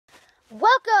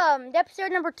Welcome to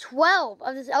episode number 12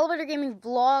 of this elevator gaming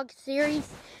vlog series.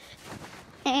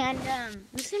 And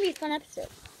this is going to be a fun episode.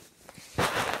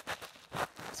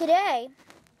 Today,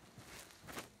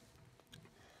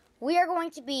 we are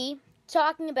going to be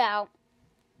talking about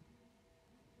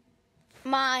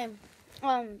my, today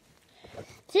we're going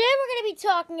to be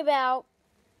talking about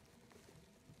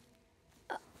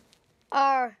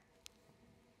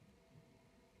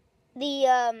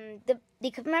the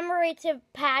commemorative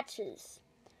patches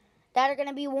that are going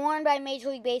to be worn by Major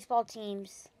League Baseball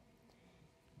teams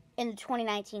in the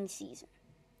 2019 season.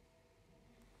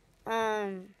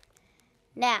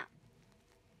 Now,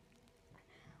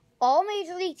 all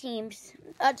Major League teams,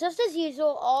 just as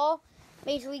usual, all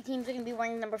Major League teams are going to be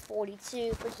wearing number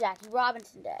 42 for Jackie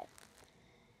Robinson Day.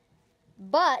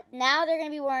 But now they're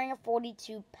going to be wearing a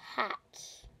 42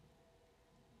 patch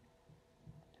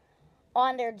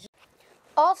on their.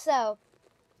 Also,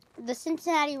 the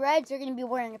Cincinnati Reds are going to be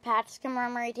wearing a patch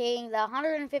commemorating the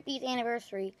 150th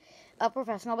anniversary of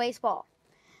professional baseball.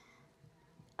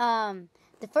 The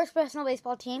first professional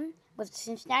baseball team was the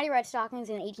Cincinnati Red Stockings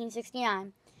in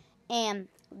 1869, and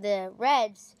the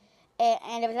Reds,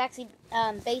 and it was actually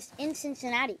based in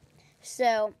Cincinnati.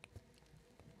 So,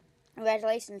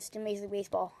 congratulations to Major League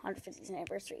Baseball 150th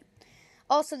anniversary.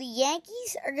 Also, the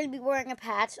Yankees are going to be wearing a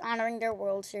patch honoring their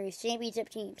World Series championship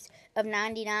teams of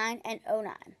 99 and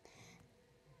 09.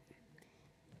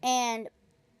 And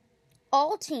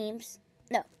all teams,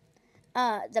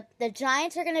 the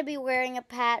Giants are going to be wearing a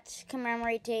patch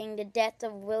commemorating the death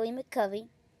of Willie McCovey.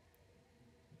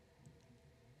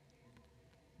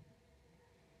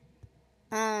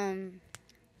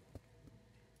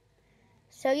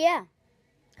 So yeah.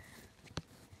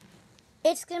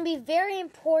 It's going to be very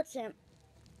important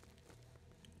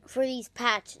for these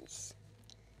patches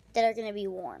that are going to be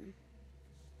worn.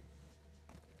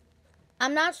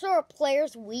 I'm not sure if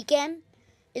Players Weekend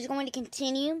is going to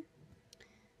continue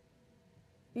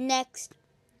next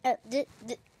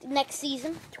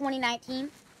season,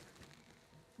 2019.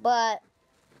 But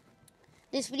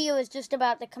this video is just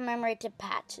about the commemorative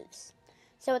patches.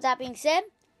 So with that being said,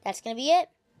 that's going to be it.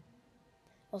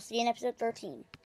 We'll see you in episode 13.